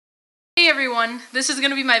everyone, this is going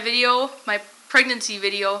to be my video, my pregnancy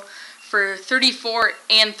video for 34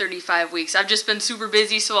 and 35 weeks. I've just been super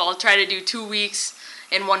busy, so I'll try to do 2 weeks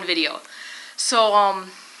in one video. So,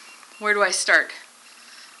 where do I start?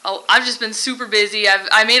 I've just been super busy.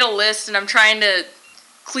 I made a list and I'm trying to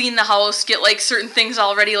clean the house, get like certain things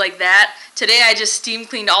all ready like that. Today I just steam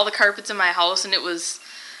cleaned all the carpets in my house and it was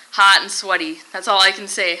hot and sweaty. That's all I can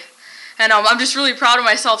say. And I'm just really proud of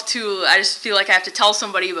myself too. I just feel like I have to tell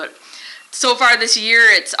somebody, but so far this year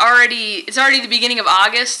it's already the beginning of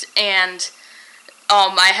August, and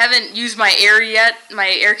I haven't used my air yet, my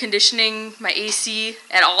air conditioning, my AC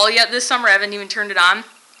at all yet this summer. I haven't even turned it on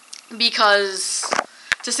because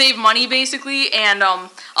to save money basically, and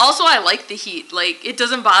also I like the heat. Like, it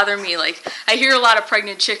doesn't bother me. Like, I hear a lot of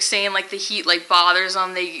pregnant chicks saying like the heat like bothers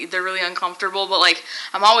them, they're really uncomfortable, but like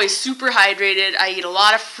I'm always super hydrated. I eat a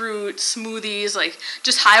lot of fruit, smoothies, like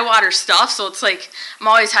just high water stuff, so it's like I'm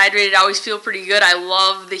always hydrated. I always feel pretty good. I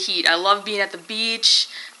love the heat. I love being at the beach,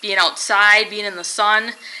 being outside, being in the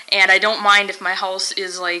sun, and I don't mind if my house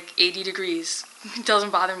is like 80 degrees. It doesn't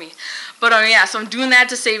bother me. But yeah, so I'm doing that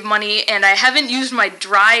to save money, and I haven't used my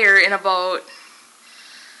dryer in about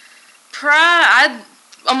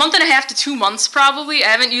a month and a half to 2 months probably. I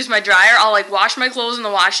haven't used my dryer. I'll like wash my clothes in the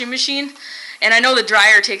washing machine, and I know the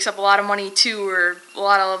dryer takes up a lot of money too, or a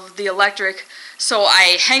lot of the electric, so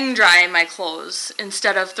I hang dry my clothes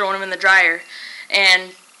instead of throwing them in the dryer,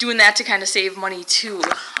 and doing that to kind of save money too.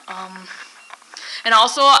 And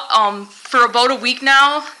also, for about a week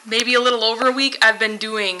now, maybe a little over a week, I've been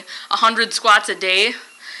doing 100 squats a day.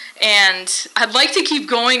 And I'd like to keep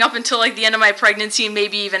going up until like the end of my pregnancy, and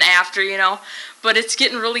maybe even after, you know. But it's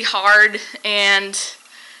getting really hard, and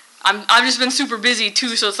I've just been super busy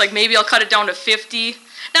too, so it's like maybe I'll cut it down to 50.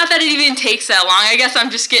 Not that it even takes that long. I guess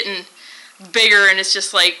I'm just getting bigger, and it's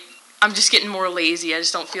just like I'm just getting more lazy. I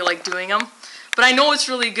just don't feel like doing them. But I know it's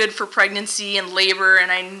really good for pregnancy and labor,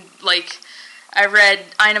 and I read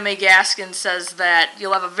Ina May Gaskin says that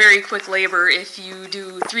you'll have a very quick labor if you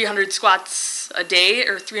do 300 squats a day,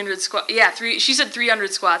 or 300 squats. Yeah, she said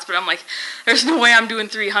 300 squats, but I'm like, there's no way I'm doing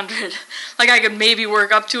 300. Like, I could maybe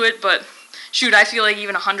work up to it, but shoot, I feel like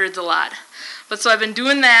even 100's a lot. But so I've been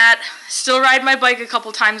doing that, still riding my bike a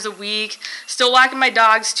couple times a week, still walking my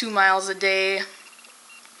dogs 2 miles a day.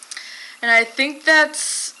 And I think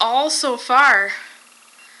that's all so far.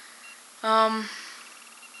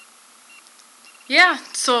 Yeah,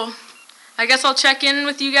 so I guess I'll check in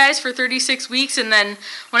with you guys for 36 weeks, and then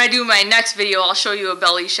when I do my next video, I'll show you a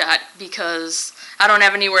belly shot because I don't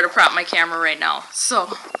have anywhere to prop my camera right now.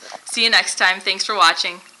 So, see you next time. Thanks for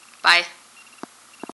watching. Bye.